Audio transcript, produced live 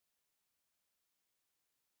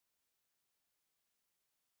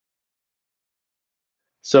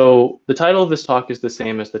So the title of this talk is the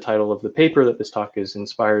same as the title of the paper that this talk is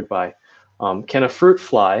inspired by. Can a fruit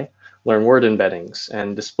fly learn word embeddings?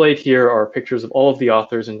 And displayed here are pictures of all of the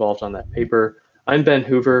authors involved on that paper. I'm Ben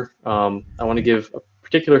Hoover. I want to give a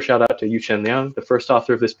particular shout out to Yuchen Liang, the first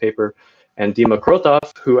author of this paper, and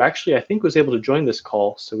Krotov, who actually I think was able to join this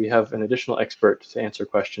call. So we have an additional expert to answer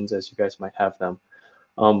questions as you guys might have them.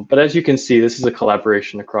 But as you can see, this is a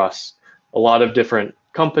collaboration across a lot of different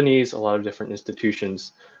companies, a lot of different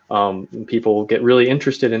institutions. People get really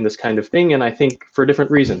interested in this kind of thing, and I think for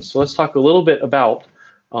different reasons. So let's talk a little bit about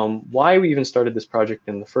why we even started this project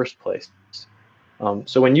in the first place.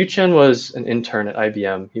 So when Yuchen was an intern at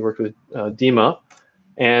IBM, he worked with Dima,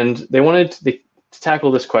 and they wanted to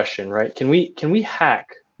tackle this question, right? Can we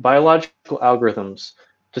hack biological algorithms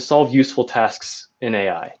to solve useful tasks in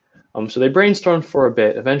AI? So they brainstormed for a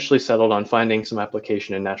bit, eventually settled on finding some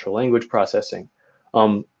application in natural language processing.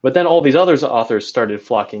 But then all these other authors started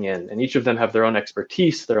flocking in, and each of them have their own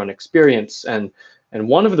expertise, their own experience. And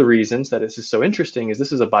one of the reasons that this is so interesting is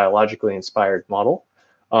this is a biologically inspired model.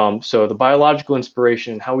 So the biological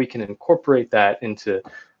inspiration, how we can incorporate that into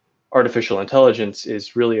artificial intelligence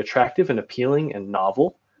is really attractive and appealing and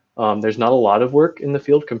novel. There's not a lot of work in the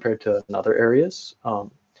field compared to in other areas.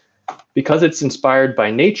 Because it's inspired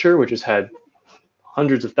by nature, which has had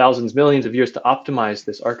hundreds of thousands, millions of years to optimize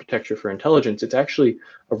this architecture for intelligence, it's actually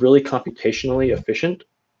a really computationally efficient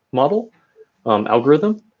model,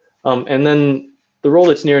 algorithm. And then the role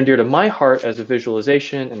that's near and dear to my heart as a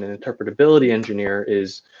visualization and an interpretability engineer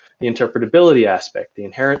is the interpretability aspect, the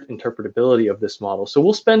inherent interpretability of this model. So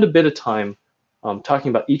we'll spend a bit of time talking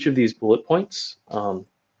about each of these bullet points.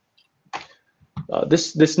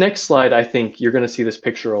 This next slide, I think you're going to see this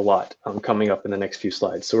picture a lot coming up in the next few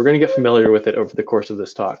slides. So we're going to get familiar with it over the course of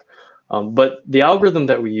this talk. But the algorithm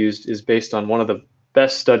that we used is based on one of the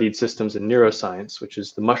best studied systems in neuroscience, which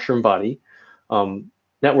is the mushroom body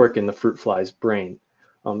network in the fruit fly's brain.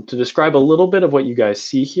 To describe a little bit of what you guys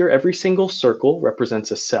see here, every single circle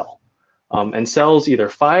represents a cell. And cells either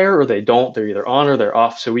fire or they don't. They're either on or they're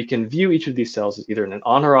off. So we can view each of these cells as either in an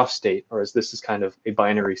on or off state, or as this is kind of a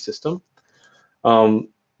binary system.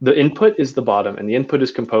 The input is the bottom, and the input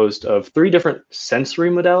is composed of 3 different sensory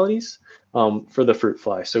modalities for the fruit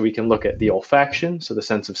fly. So we can look at the olfaction, so the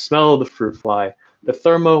sense of smell of the fruit fly, the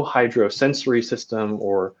thermohydrosensory system,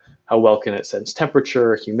 or how well can it sense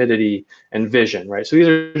temperature, humidity, and vision, right? So these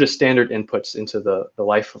are just standard inputs into the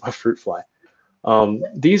life of a fruit fly.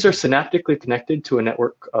 These are synaptically connected to a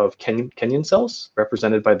network of Kenyan cells,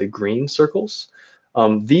 represented by the green circles.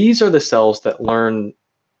 These are the cells that learn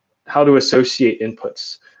how to associate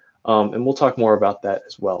inputs. And we'll talk more about that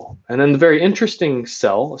as well. And then the very interesting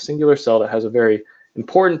cell, a singular cell that has a very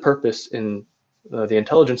important purpose in the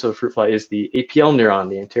intelligence of a fruit fly is the APL neuron,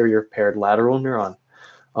 the anterior paired lateral neuron.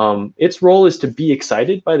 Its role is to be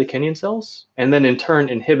excited by the Kenyan cells and then in turn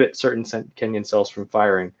inhibit certain Kenyan cells from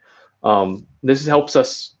firing. This helps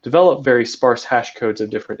us develop very sparse hash codes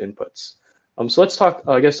of different inputs. So let's talk,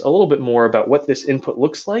 I guess, a little bit more about what this input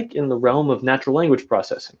looks like in the realm of natural language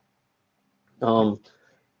processing.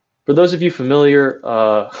 For those of you familiar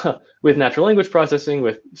with natural language processing,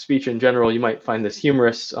 with speech in general, you might find this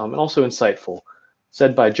humorous and also insightful.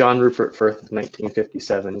 Said by John Rupert Firth in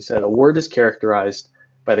 1957, he said, "A word is characterized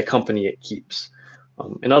by the company it keeps."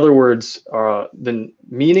 In other words, the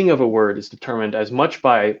meaning of a word is determined as much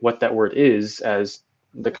by what that word is as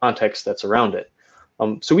the context that's around it.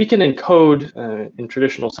 So we can encode, in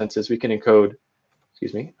traditional senses, we can encode,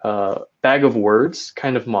 bag of words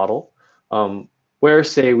kind of model, where,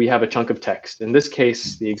 say, we have a chunk of text. In this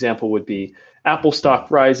case, the example would be Apple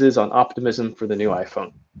stock rises on optimism for the new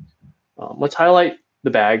iPhone. Let's highlight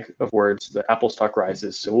the bag of words, the Apple stock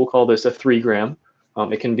rises. So we'll call this a 3 gram.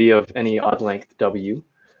 It can be of any odd length W.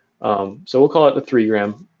 So we'll call it the 3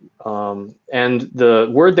 gram. And the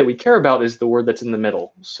word that we care about is the word that's in the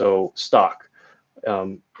middle, so stock.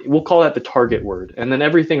 We'll call that the target word. And then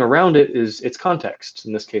everything around it is its context,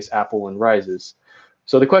 in this case, Apple and rises.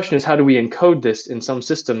 So the question is, how do we encode this in some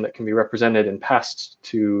system that can be represented and passed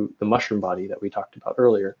to the mushroom body that we talked about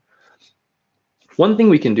earlier? One thing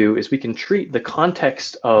we can do is we can treat the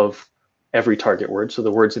context of every target word, so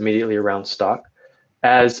the words immediately around stock,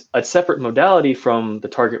 as a separate modality from the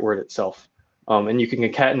target word itself. And you can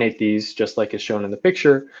concatenate these, just like is shown in the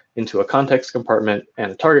picture, into a context compartment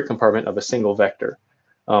and a target compartment of a single vector.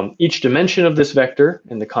 Each dimension of this vector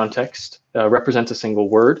in the context represents a single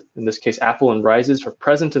word. In this case, Apple and rises are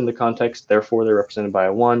present in the context, therefore they're represented by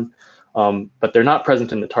a 1, but they're not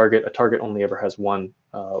present in the target. A target only ever has 1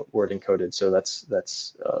 word encoded, so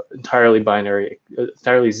that's entirely binary,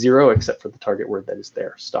 entirely 0, except for the target word that is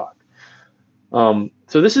there, stock.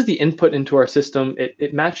 So this is the input into our system.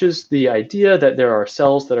 It matches the idea that there are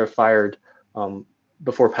cells that are fired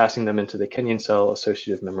before passing them into the Kenyan cell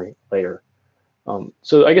associative memory later.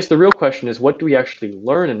 So I guess the real question is, what do we actually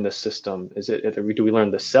learn in this system? Do we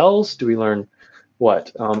learn the cells? Do we learn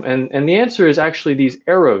what? And the answer is actually these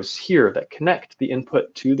arrows here that connect the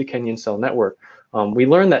input to the Kenyan cell network. We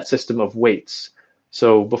learn that system of weights.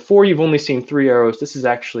 So before, you've only seen 3 arrows. This is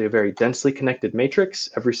actually a very densely connected matrix.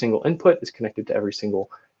 Every single input is connected to every single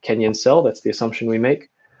Kenyan cell. That's the assumption we make,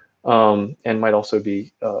 and might also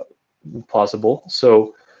be plausible.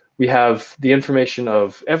 So we have the information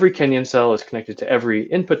of every Kenyan cell is connected to every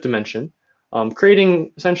input dimension,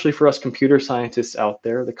 creating essentially for us computer scientists out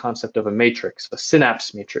there the concept of a matrix, a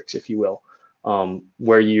synapse matrix, if you will,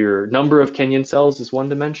 where your number of Kenyan cells is one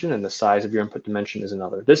dimension and the size of your input dimension is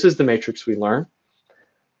another. This is the matrix we learn.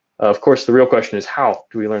 Of course, the real question is, how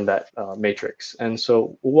do we learn that matrix? And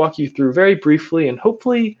so we'll walk you through very briefly and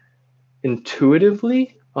hopefully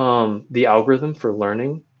intuitively the algorithm for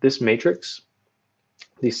learning this matrix,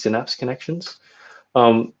 these synapse connections.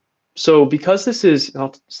 So because this is,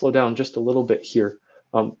 I'll slow down just a little bit here,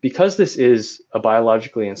 because this is a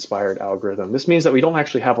biologically inspired algorithm, this means that we don't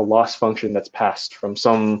actually have a loss function that's passed from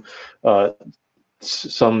some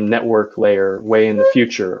network layer way in the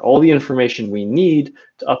future. All the information we need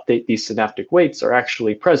to update these synaptic weights are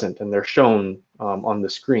actually present, and they're shown on the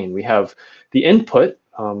screen. We have the input,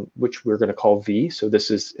 which we're going to call V. So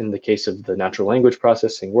this is, in the case of the natural language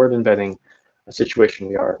processing word embedding, a situation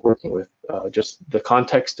we are working with just the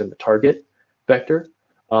context and the target vector,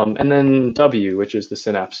 and then W, which is the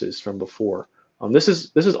synapses from before. This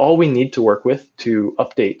is all we need to work with to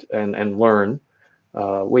update and learn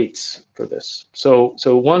weights for this. So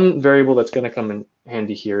one variable that's going to come in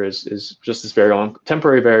handy here is just this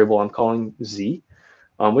temporary variable I'm calling Z,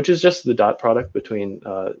 which is just the dot product between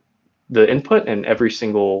the input and every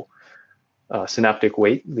single synaptic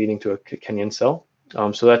weight leading to a Kenyan cell.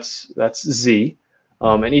 So that's Z,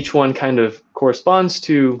 and each one kind of corresponds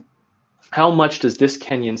to how much does this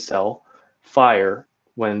Kenyan cell fire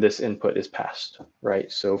when this input is passed, right?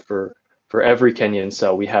 So for every Kenyan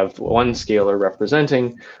cell, we have one scalar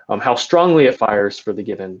representing how strongly it fires for the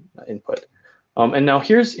given input. And now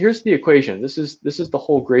here's the equation. This is the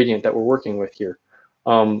whole gradient that we're working with here.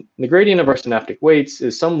 The gradient of our synaptic weights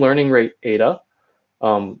is some learning rate eta,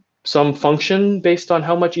 some function based on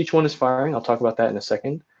how much each one is firing. I'll talk about that in a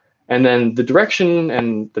second. And then the direction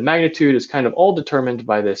and the magnitude is kind of all determined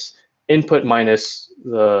by this input minus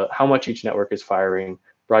how much each network is firing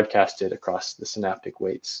broadcasted across the synaptic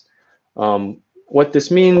weights. What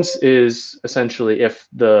this means is essentially if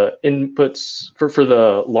the inputs for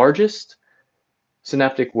the largest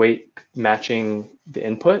synaptic weight matching the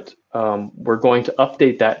input, we're going to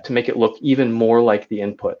update that to make it look even more like the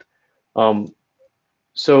input.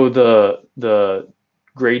 So the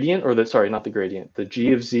gradient, or the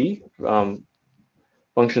G of Z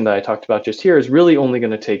function that I talked about just here is really only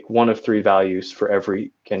going to take one of 3 values for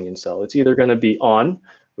every Kenyan cell. It's either going to be on,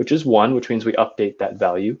 which is 1, which means we update that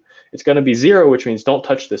value. It's going to be 0, which means don't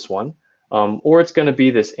touch this one. Or it's going to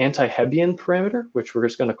be this anti-Hebbian parameter, which we're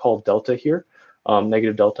just going to call delta here,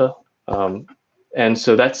 negative delta. And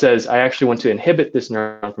so that says I actually want to inhibit this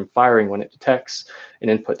neuron from firing when it detects an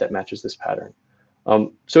input that matches this pattern.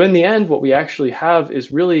 So in the end, what we actually have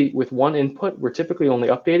is really with one input, we're typically only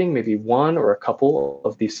updating maybe one or a couple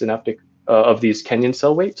of these these Kenyan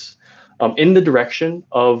cell weights in the direction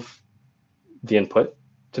of the input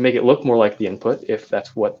to make it look more like the input, if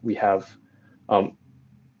that's what we have. To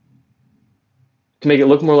make it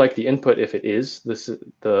look more like the input if it is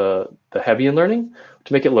the Hebbian learning,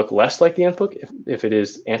 to make it look less like the input if it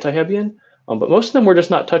is anti-Hebbian. But most of them we're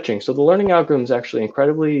just not touching. So the learning algorithm is actually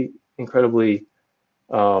incredibly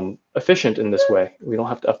efficient in this way. We don't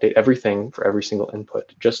have to update everything for every single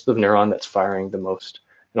input, just the neuron that's firing the most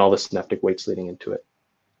and all the synaptic weights leading into it.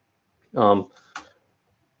 We're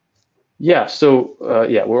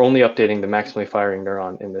only updating the maximally firing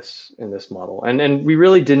neuron in this model, and we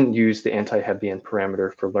really didn't use the anti-Hebbian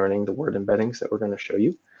parameter for learning the word embeddings that we're going to show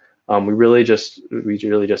you. We really just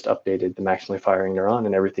updated the maximally firing neuron,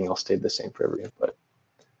 and everything else stayed the same for every input.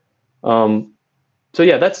 So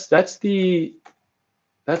yeah, that's the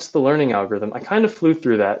learning algorithm. I kind of flew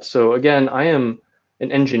through that. So again, I am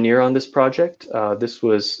an engineer on this project. This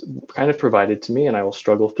was kind of provided to me, and I will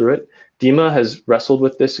struggle through it. Dima has wrestled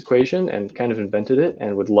with this equation and kind of invented it,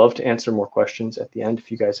 and would love to answer more questions at the end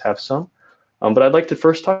if you guys have some. But I'd like to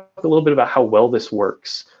first talk a little bit about how well this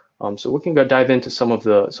works. So we can go dive into some of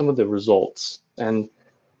the results. And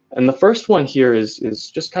the first one here is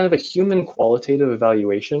just kind of a human qualitative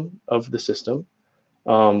evaluation of the system.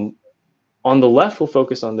 On the left, we'll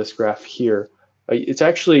focus on this graph here. It's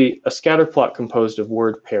actually a scatter plot composed of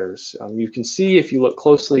word pairs. You can see if you look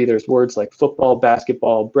closely, there's words like football,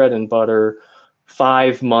 basketball, bread and butter,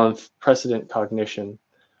 5-month, precedent cognition.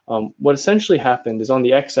 What essentially happened is on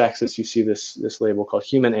the x-axis, you see this label called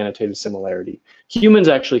human annotated similarity. Humans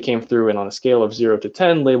actually came through and on a scale of 0 to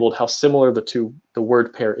 10 labeled how similar the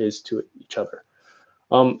word pair is to each other.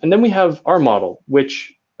 And then we have our model,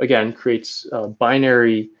 which again creates a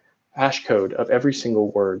binary hash code of every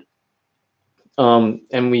single word.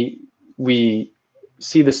 And we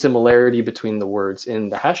see the similarity between the words in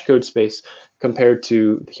the hash code space compared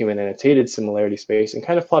to the human annotated similarity space and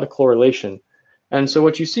kind of plot a correlation. And so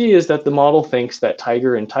what you see is that the model thinks that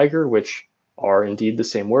tiger and tiger, which are indeed the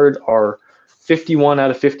same word, are 51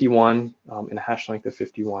 out of 51 in a hash length of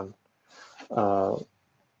 51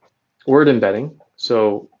 word embedding.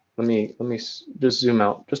 So let me just zoom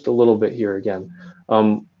out just a little bit here again.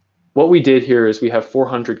 What we did here is we have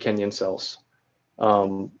 400 Kenyan cells.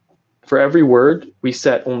 For every word, we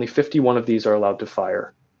set only 51 of these are allowed to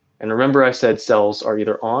fire. And remember I said cells are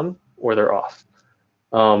either on or they're off.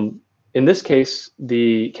 In this case,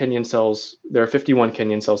 the Kenyan cells, there are 51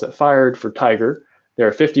 Kenyan cells that fired for tiger. There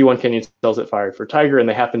are 51 Kenyan cells that fired for tiger, and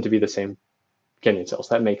they happen to be the same Kenyan cells.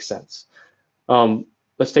 That makes sense.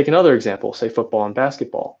 Let's take another example, say football and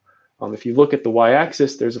basketball. If you look at the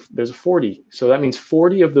y-axis, there's a 40. So that means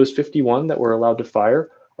 40 of those 51 that were allowed to fire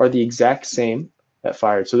are the exact same that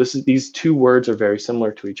fired. So these two words are very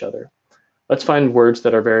similar to each other. Let's find words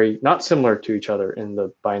that are very not similar to each other in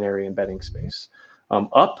the binary embedding space.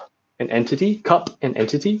 Up and entity, cup and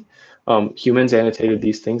entity. Humans annotated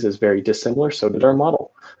these things as very dissimilar, so did our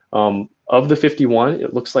model. Of the 51,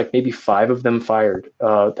 it looks like maybe 5 of them fired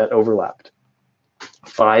that overlapped.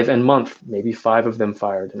 5 and month, maybe 5 of them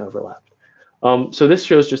fired and overlapped. So this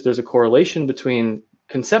shows just there's a correlation between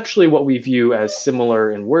conceptually what we view as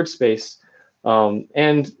similar in word space,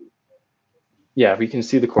 and yeah, we can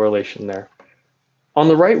see the correlation there. On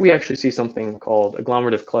the right, we actually see something called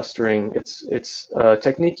agglomerative clustering. It's a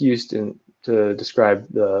technique used to describe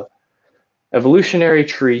the evolutionary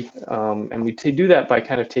tree, and we do that by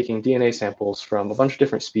kind of taking DNA samples from a bunch of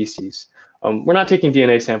different species. We're not taking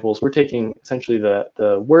DNA samples, we're taking essentially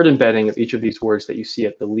the word embedding of each of these words that you see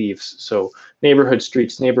at the leaves. So neighborhood,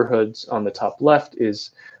 streets, neighborhoods on the top left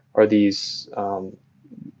are these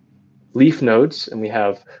leaf nodes, and we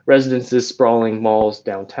have residences, sprawling malls,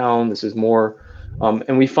 downtown. This is more,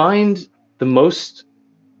 and we find the centroid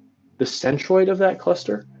of that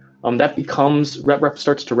cluster, that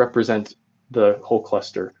starts to represent the whole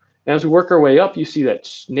cluster. And as we work our way up, you see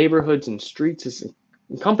that neighborhoods and streets is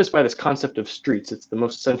encompassed by this concept of streets. It's the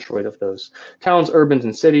most centroid of those. Towns, urbans,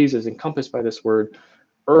 and cities is encompassed by this word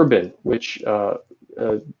urban, which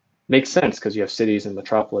makes sense because you have cities and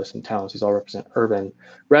metropolis and towns. These all represent urban.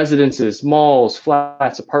 Residences, malls,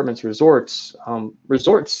 flats, apartments, resorts.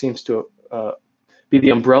 Resorts seems to be the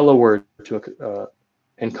umbrella word to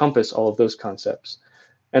encompass all of those concepts.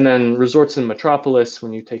 And then resorts and metropolis,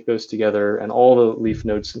 when you take those together and all the leaf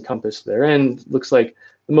nodes encompassed therein, looks like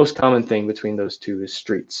the most common thing between those two is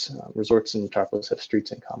streets. Resorts and metropolis have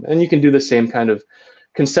streets in common. And you can do the same kind of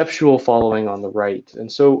conceptual following on the right. And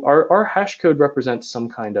so our hash code represents some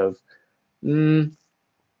kind of,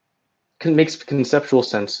 makes conceptual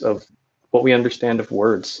sense of what we understand of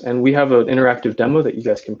words. And we have an interactive demo that you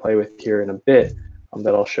guys can play with here in a bit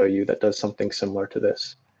that I'll show you that does something similar to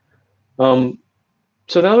this.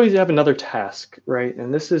 So now we have another task, right?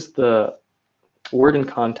 And this is the word and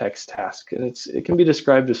context task. And it can be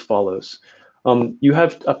described as follows. You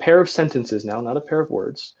have a pair of sentences now, not a pair of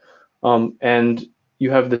words. And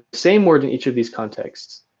you have the same word in each of these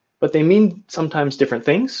contexts, but they mean sometimes different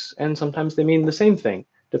things, and sometimes they mean the same thing,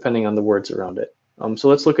 depending on the words around it. So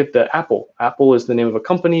let's look at the apple. Apple is the name of a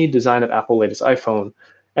company, design of Apple latest iPhone.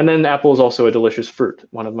 And then apple is also a delicious fruit,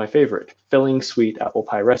 one of my favorite, filling sweet apple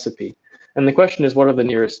pie recipe. And the question is, what are the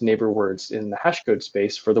nearest neighbor words in the hash code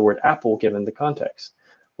space for the word apple given the context?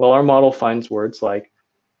 Well, our model finds words like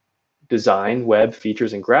design, web,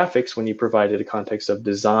 features, and graphics when you provided a context of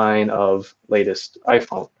design of latest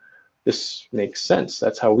iPhone. This makes sense.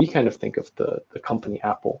 That's how we kind of think of the company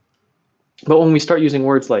Apple. But when we start using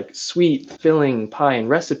words like sweet, filling, pie, and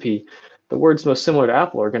recipe, the words most similar to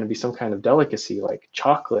Apple are going to be some kind of delicacy like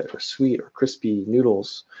chocolate or sweet or crispy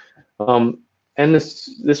noodles. And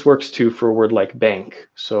this works too for a word like bank.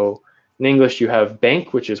 So in English, you have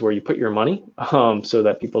bank, which is where you put your money so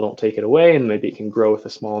that people don't take it away and maybe it can grow with a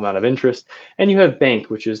small amount of interest. And you have bank,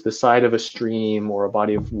 which is the side of a stream or a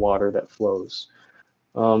body of water that flows.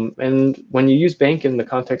 And when you use bank in the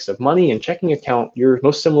context of money and checking account, your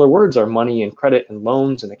most similar words are money and credit and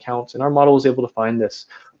loans and accounts. And our model was able to find this,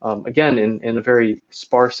 again, in a very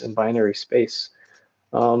sparse and binary space.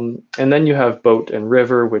 And then you have boat and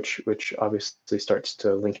river, which obviously starts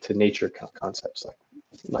to link to nature concepts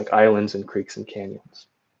like islands and creeks and canyons.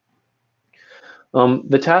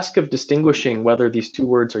 The task of distinguishing whether these two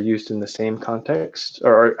words are used in the same context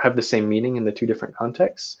or have the same meaning in the two different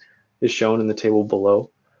contexts is shown in the table below.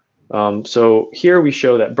 So here we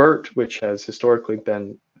show that BERT, which has historically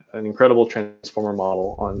been an incredible transformer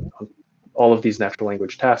model on all of these natural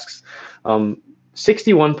language tasks,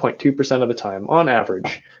 61.2% of the time, on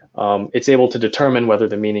average, it's able to determine whether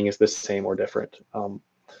the meaning is the same or different.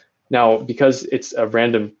 Now, because it's a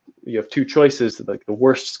random, you have two choices, like the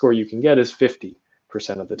worst score you can get is 50%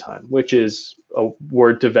 of the time, which is a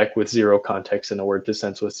word to vec with zero context and a word to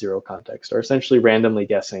sense with zero context, or essentially randomly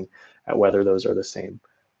guessing at whether those are the same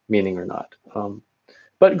meaning or not.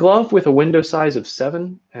 But glove with a window size of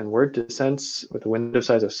 7 and word to sense with a window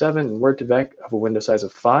size of 7 and word to vec of a window size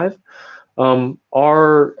of 5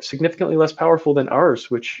 are significantly less powerful than ours,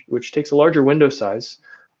 which takes a larger window size,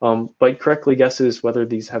 but correctly guesses whether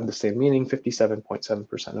these have the same meaning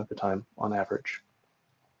 57.7% of the time on average.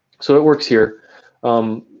 So it works here.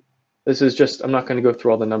 This is just, I'm not going to go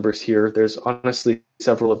through all the numbers here. There's honestly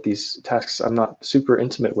several of these tasks I'm not super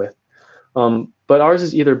intimate with. But ours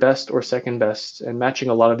is either best or second best, and matching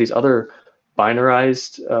a lot of these other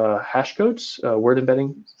binarized hash codes, word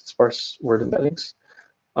embedding, sparse word embeddings.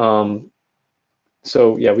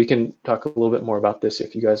 So yeah, we can talk a little bit more about this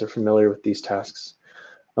if you guys are familiar with these tasks.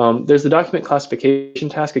 There's the document classification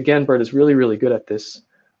task. Again, BERT is really, really good at this.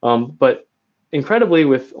 But incredibly,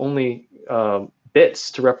 with only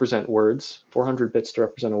bits to represent words, 400 bits to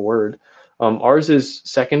represent a word, ours is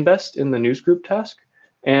second best in the newsgroup task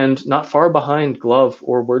and not far behind glove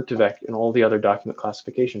or word2vec in all the other document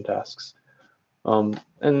classification tasks. And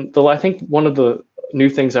I think one of the new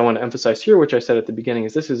things I want to emphasize here, which I said at the beginning,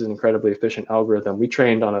 is this is an incredibly efficient algorithm. We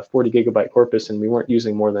trained on a 40 gigabyte corpus and we weren't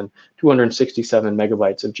using more than 267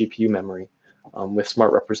 megabytes of GPU memory with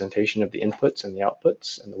smart representation of the inputs and the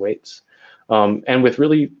outputs and the weights. And with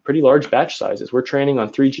really pretty large batch sizes. We're training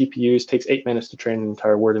on 3 GPUs, takes 8 minutes to train an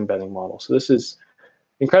entire word embedding model. So this is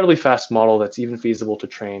incredibly fast model that's even feasible to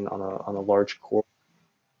train on a large core.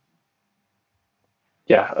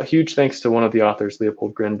 Yeah, a huge thanks to one of the authors,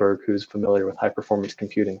 Leopold Grinberg, who's familiar with high performance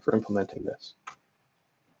computing for implementing this.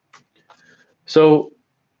 So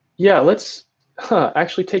yeah, let's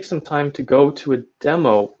actually take some time to go to a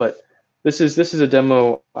demo, but this is a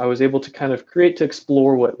demo I was able to kind of create to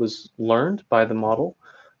explore what was learned by the model,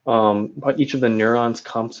 what each of the neurons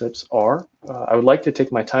concepts are. I would like to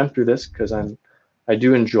take my time through this because I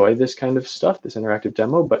do enjoy this kind of stuff, this interactive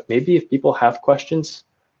demo, but maybe if people have questions,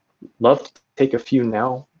 love to take a few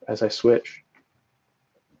now as I switch.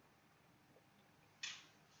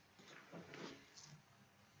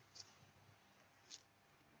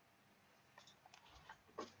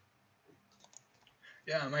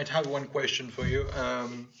 Yeah, I might have one question for you.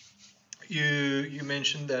 You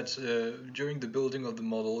mentioned that during the building of the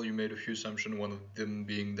model, you made a few assumptions. One of them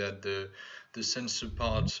being that the sensor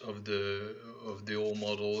part of the whole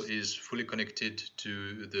model is fully connected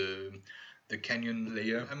to the canyon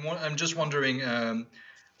layer. I'm just wondering,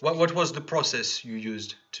 what was the process you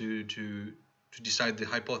used to decide the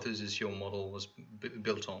hypothesis your model was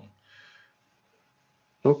built on?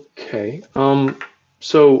 Okay.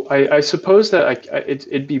 So I suppose that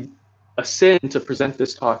it'd be a sin to present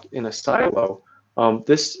this talk in a silo.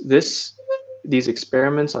 These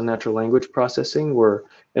experiments on natural language processing were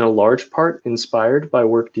in a large part inspired by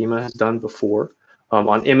work Dima has done before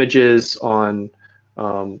on images, on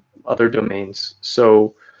other domains.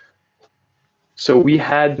 So we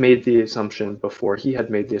had made the assumption before, he had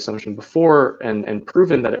made the assumption before and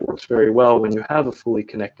proven that it works very well when you have a fully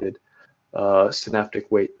connected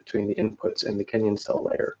synaptic weight between the inputs and the Kenyan cell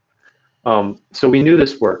layer. So we knew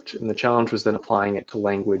this worked, and the challenge was then applying it to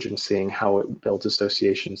language and seeing how it builds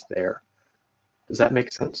associations there. Does that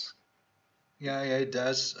make sense? Yeah, it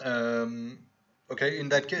does. Okay, in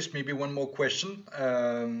that case, maybe one more question.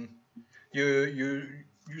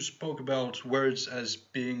 You spoke about words as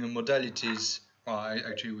being modalities.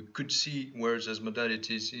 Actually, we could see words as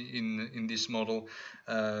modalities in this model.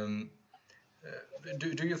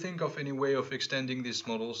 Do you think of any way of extending this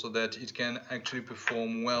model so that it can actually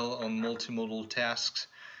perform well on multimodal tasks?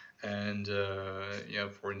 And yeah,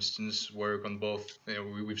 for instance, work on both.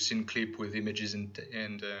 We've seen clip with images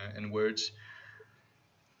and words.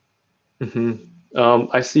 Mm-hmm.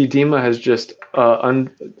 I see Dima has just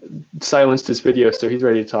silenced his video, so he's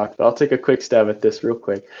ready to talk. But I'll take a quick stab at this real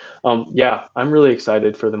quick. Yeah, I'm really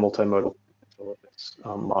excited for the multimodal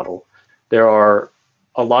model. There are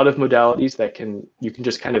a lot of modalities that you can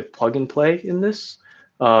just kind of plug and play in this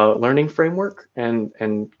learning framework and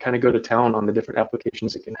kind of go to town on the different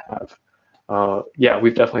applications it can have. Yeah,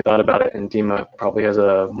 we've definitely thought about it, and Dima probably has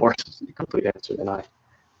a more complete answer than I.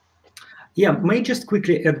 Yeah, may just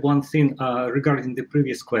quickly add one thing regarding the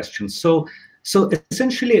previous question. So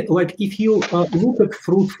essentially, like if you look at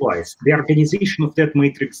fruit flies, the organization of that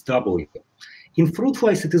matrix W, in fruit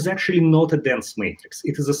flies, it is actually not a dense matrix.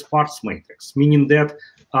 It is a sparse matrix, meaning that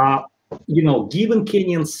given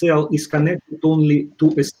Kenyan cell is connected only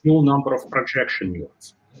to a small number of projection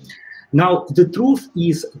neurons. Now, the truth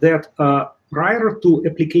is that prior to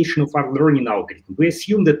application of our learning algorithm, we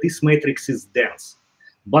assume that this matrix is dense.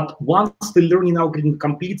 But once the learning algorithm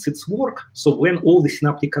completes its work, so when all the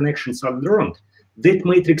synaptic connections are learned, that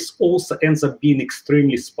matrix also ends up being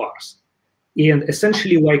extremely sparse. And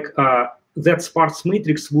essentially, like that sparse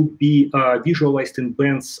matrix would be visualized in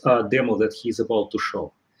Ben's demo that he's about to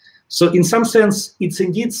show. So in some sense, it's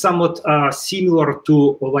indeed somewhat similar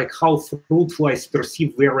to like how fruit flies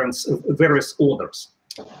perceive various odors.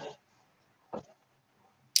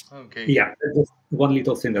 Okay. Yeah, that's one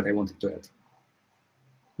little thing that I wanted to add.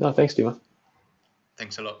 No, thanks, Dima.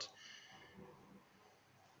 Thanks a lot.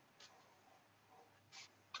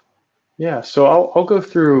 Yeah, so I'll go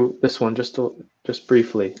through this one just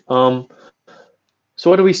briefly. So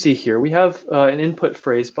what do we see here? We have an input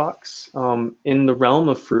phrase box. In the realm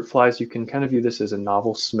of fruit flies, you can kind of view this as a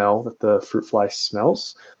novel smell that the fruit fly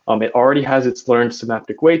smells. It already has its learned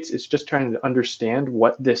synaptic weights. It's just trying to understand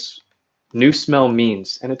what this new smell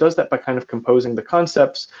means. And it does that by kind of composing the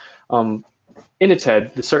concepts. In its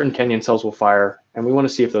head, the certain Kenyan cells will fire, and we want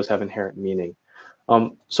to see if those have inherent meaning.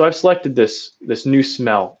 So I've selected this new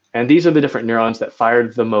smell, and these are the different neurons that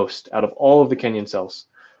fired the most out of all of the Kenyan cells.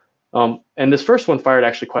 And this first one fired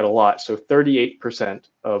actually quite a lot. So 38%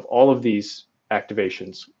 of all of these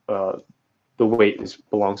activations, the weight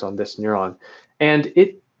belongs on this neuron. And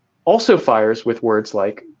it also fires with words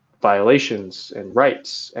like violations and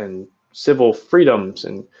rights and civil freedoms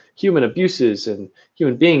and human abuses and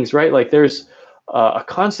human beings, right? Like there's a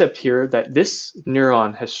concept here that this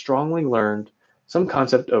neuron has strongly learned some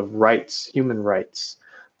concept of rights, human rights.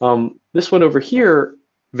 This one over here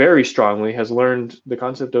very strongly has learned the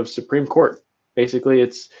concept of Supreme Court. Basically,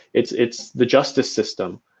 it's the justice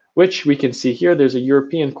system, which we can see here. There's a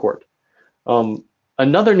European court.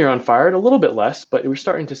 Another neuron fired a little bit less, but we're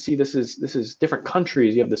starting to see this is different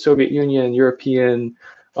countries. You have the Soviet Union, European.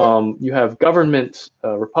 You have government,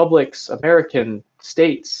 republics, American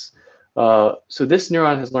states. So this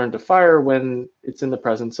neuron has learned to fire when it's in the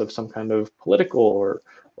presence of some kind of political or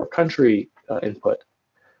country input.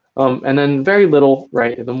 And then very little,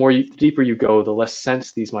 right? The more deeper you go, the less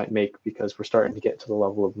sense these might make because we're starting to get to the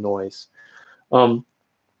level of noise.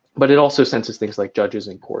 But it also senses things like judges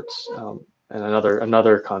and courts, and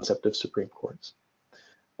another concept of Supreme Courts.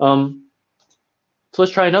 So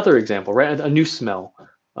let's try another example, right? A new smell.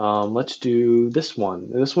 Let's do this one.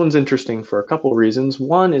 And this one's interesting for a couple of reasons.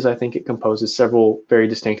 One is I think it composes several very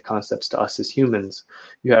distinct concepts to us as humans.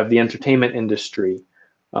 You have the entertainment industry,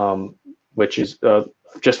 which is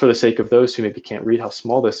just for the sake of those who maybe can't read how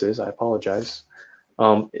small this is, I apologize.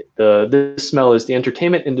 This smell is the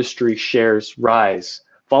entertainment industry shares rise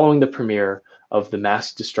following the premiere of the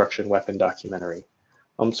mass destruction weapon documentary.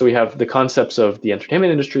 So we have the concepts of the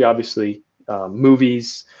entertainment industry, obviously,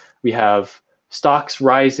 movies. We have stocks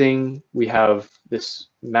rising. We have this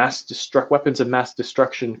weapons of mass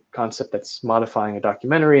destruction concept that's modifying a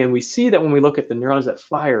documentary. And we see that when we look at the neurons that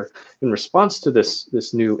fire in response to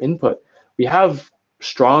this new input, we have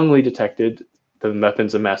strongly detected the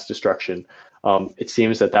weapons of mass destruction. It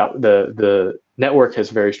seems that the network has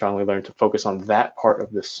very strongly learned to focus on that part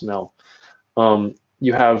of the smell.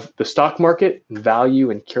 You have the stock market,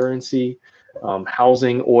 value and currency,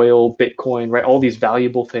 housing, oil, Bitcoin, right? All these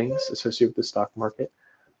valuable things associated with the stock market.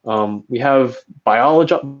 We have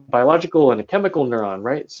biological and a chemical neuron,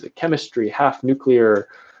 right? It's chemistry, half nuclear,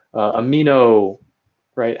 amino,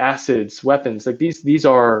 right? Acids, weapons, like these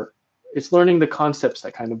are, it's learning the concepts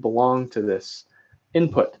that kind of belong to this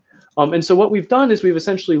input. And so what we've done is we've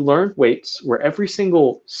essentially learned weights where every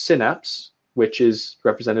single synapse, which is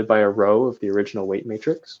represented by a row of the original weight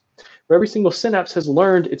matrix, where every single synapse has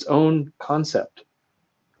learned its own concept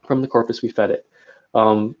from the corpus we fed it.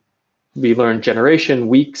 We learned generation,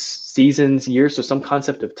 weeks, seasons, years, so some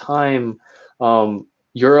concept of time,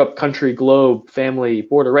 Europe, country, globe, family,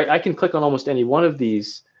 border, right? I can click on almost any one of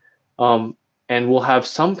these, and and we'll have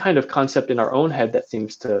some kind of concept in our own head that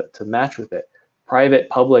seems to match with it. Private,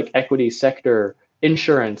 public, equity, sector,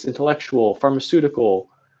 insurance, intellectual, pharmaceutical.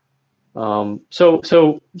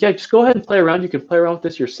 So yeah, just go ahead and play around. You can play around with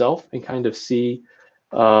this yourself and kind of see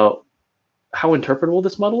how interpretable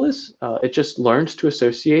this model is. It just learns to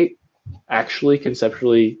associate actually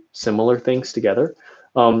conceptually similar things together.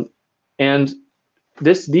 And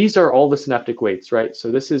these are all the synaptic weights, right?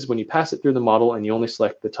 So this is when you pass it through the model and you only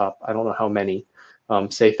select the top, I don't know how many,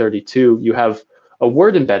 say 32, you have a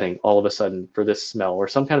word embedding all of a sudden for this smell, or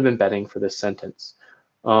some kind of embedding for this sentence,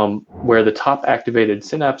 where the top activated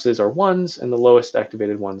synapses are ones and the lowest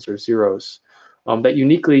activated ones are zeros, that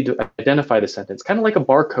uniquely identify the sentence, kind of like a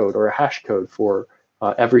barcode or a hash code for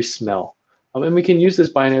every smell. And we can use this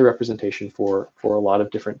binary representation for a lot of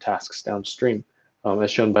different tasks downstream,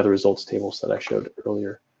 as shown by the results tables that I showed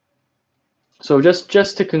earlier. So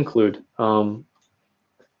just to conclude,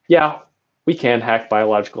 yeah, we can hack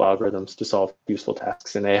biological algorithms to solve useful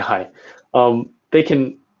tasks in AI.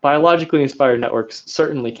 Biologically inspired networks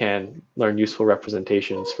certainly can learn useful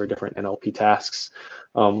representations for different NLP tasks,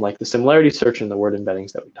 like the similarity search and the word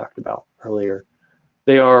embeddings that we talked about earlier.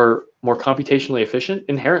 They are more computationally efficient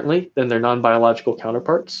inherently than their non-biological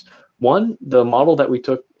counterparts. One, the model that we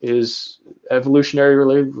took is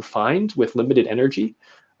evolutionarily refined with limited energy,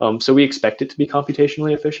 so we expect it to be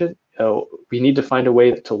computationally efficient. We need to find a way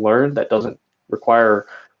to learn that doesn't require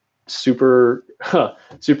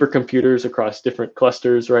supercomputers across different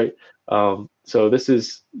clusters, right? So this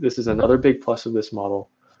is another big plus of this model.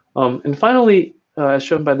 And finally, as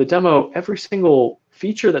shown by the demo, every single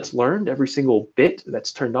feature that's learned, every single bit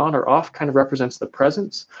that's turned on or off kind of represents the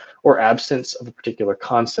presence or absence of a particular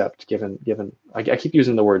concept given I keep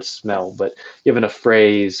using the word smell, but given a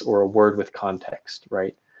phrase or a word with context,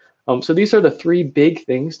 right? So these are the three big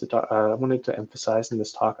things that I wanted to emphasize in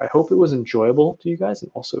this talk. I hope it was enjoyable to you guys and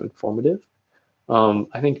also informative.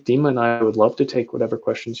 I think Dima and I would love to take whatever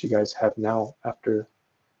questions you guys have now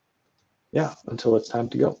until it's time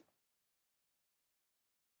to go.